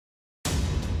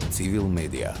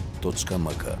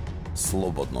civilmedia.mk.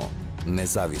 Slobodno,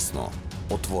 nezavisno,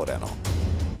 otvoreno.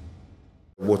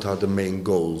 What are the main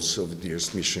goals of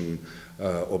ODIHR's mission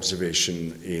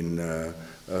observation in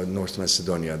North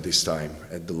Macedonia this time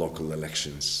at the local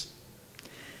elections?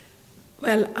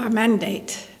 Well, our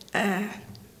mandate,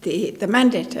 the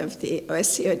mandate of the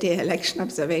OSCE ODIHR election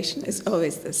observation is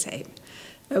always the same.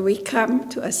 We come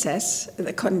to assess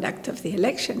the conduct of the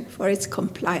election for its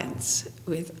compliance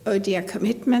with ODIHR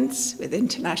commitments, with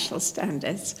international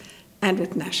standards, and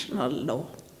with national law.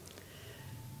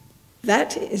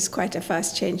 That is quite a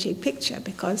fast-changing picture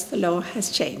because the law has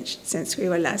changed since we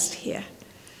were last here.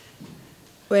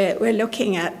 We're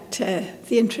looking at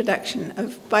the introduction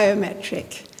of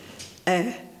biometric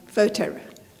voter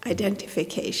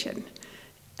identification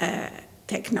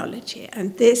technology,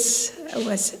 and this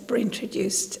was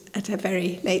introduced at a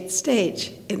very late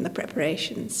stage in the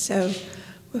preparations. So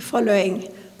we're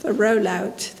following the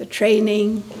rollout, the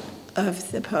training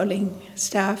of the polling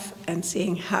staff, and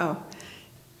seeing how.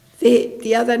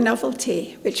 The other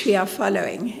novelty which we are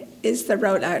following is the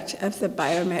rollout of the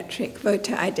biometric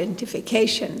voter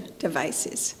identification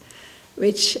devices,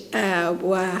 which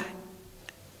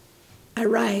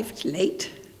arrived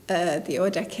late. The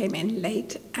order came in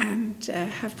late and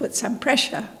have put some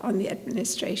pressure on the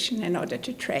administration in order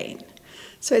to train.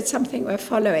 So it's something we're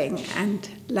following, and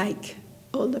like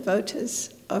all the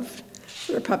voters of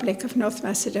the Republic of North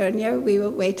Macedonia, we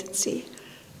will wait and see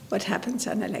what happens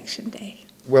on election day.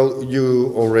 Well,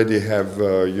 you already have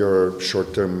your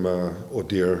short-term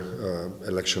ODIHR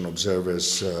election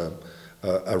observers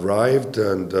arrived,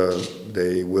 and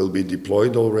they will be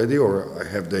deployed already, or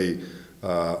have they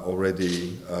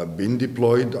already been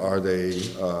deployed? Are they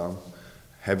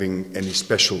having any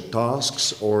special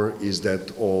tasks, or is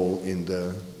that all in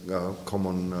the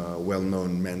common,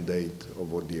 well-known mandate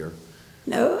of ODIHR?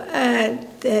 No,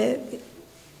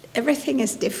 everything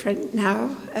is different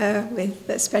now with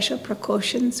the special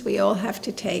precautions we all have to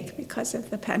take because of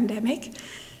the pandemic.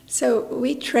 So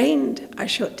we trained our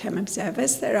short-term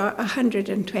observers. There are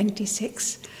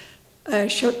 126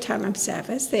 short-term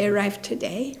observers. They arrived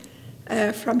today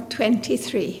from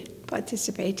 23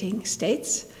 participating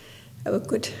states with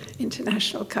good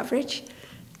international coverage.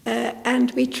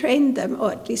 And we trained them,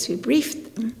 or at least we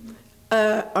briefed them,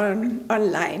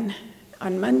 online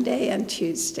on Monday and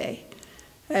Tuesday.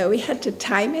 We had to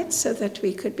time it so that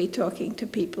we could be talking to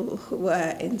people who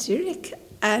were in Zurich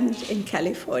and in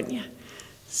California.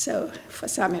 So for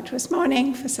some it was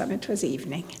morning, for some it was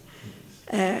evening.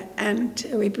 And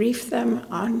we briefed them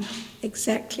on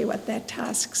exactly what their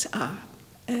tasks are.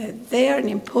 They are an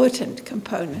important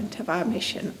component of our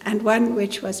mission, and one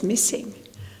which was missing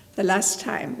the last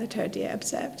time that ODIHR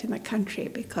observed in the country,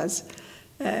 because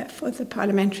for the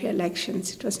parliamentary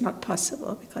elections it was not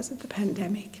possible because of the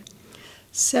pandemic.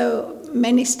 So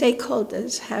many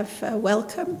stakeholders have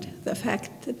welcomed the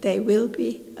fact that they will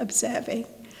be observing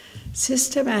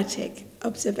systematic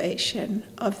observation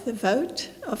of the vote,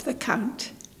 of the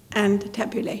count, and the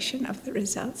tabulation of the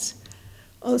results.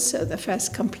 Also the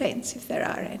first complaints, if there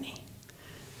are any.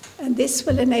 And this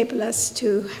will enable us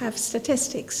to have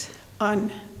statistics on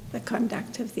the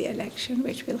conduct of the election,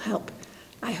 which will help,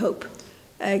 I hope,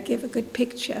 give a good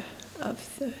picture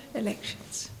of the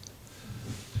elections.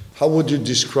 How would you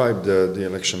describe the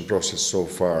election process so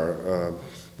far?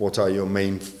 What are your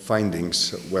main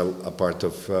findings? Well, apart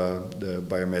of the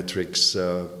biometrics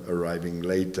arriving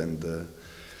late and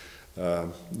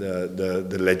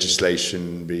the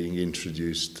legislation being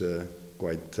introduced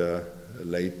quite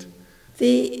late.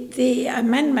 The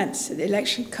amendments to the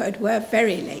election code were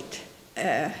very late,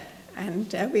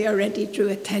 and we already drew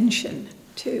attention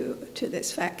to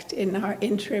this fact in our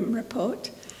interim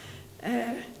report.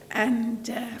 And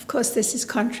of course this is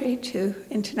contrary to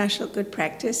international good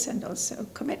practice and also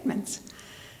commitments.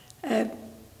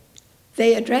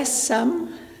 They address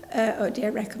some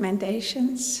ODIHR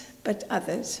recommendations, but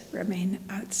others remain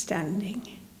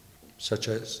outstanding. Such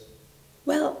as?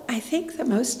 Well, I think the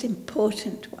most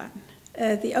important one,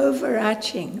 the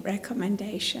overarching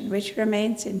recommendation, which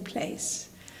remains in place.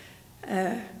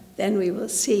 Then we will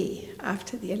see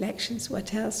after the elections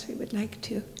what else we would like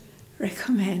to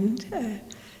recommend,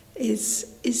 is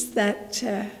that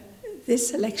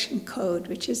this election code,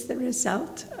 which is the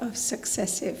result of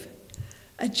successive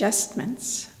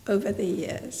adjustments over the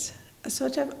years, a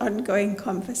sort of ongoing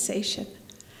conversation,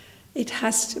 it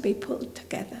has to be pulled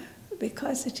together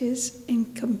because it is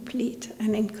incomplete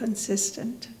and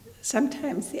inconsistent.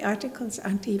 Sometimes the articles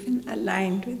aren't even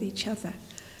aligned with each other.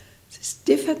 It's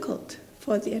difficult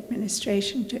for the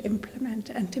administration to implement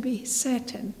and to be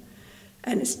certain.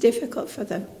 And it's difficult for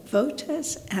the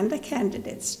voters and the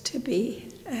candidates to be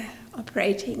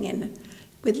operating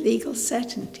with legal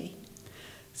certainty.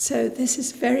 So this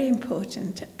is very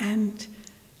important, and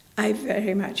I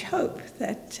very much hope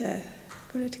that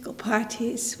political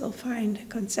parties will find a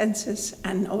consensus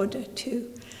in order to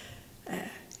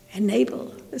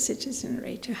enable the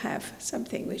citizenry to have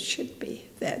something which should be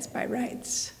theirs by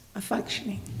rights, a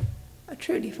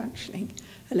truly functioning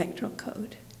electoral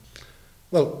code.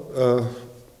 Well,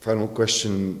 final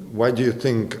question. Why do you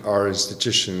think our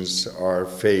institutions are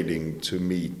failing to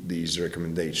meet these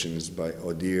recommendations by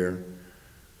ODIHR?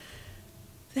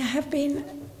 There have been,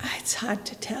 it's hard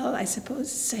to tell, I suppose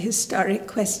it's a historic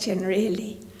question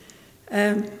really.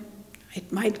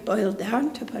 It might boil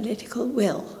down to political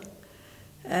will.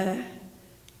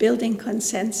 Building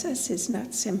consensus is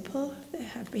not simple. There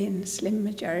have been slim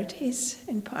majorities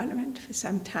in Parliament for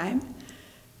some time.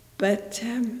 But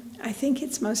I think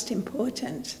it's most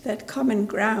important that common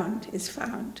ground is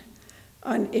found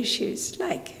on issues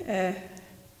like the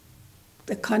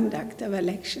conduct of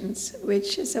elections,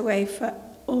 which is a way for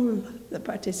all the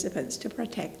participants to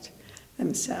protect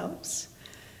themselves,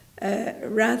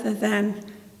 rather than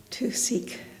to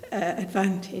seek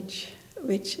advantage,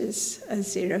 which is a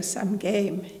zero-sum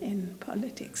game in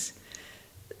politics.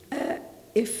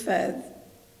 If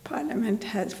Parliament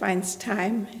finds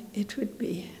time, it would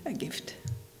be a gift.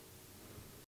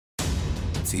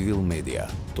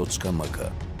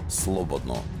 Civilmedia.mk.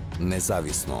 Slobodno,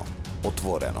 nezavisno,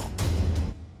 otvoreno.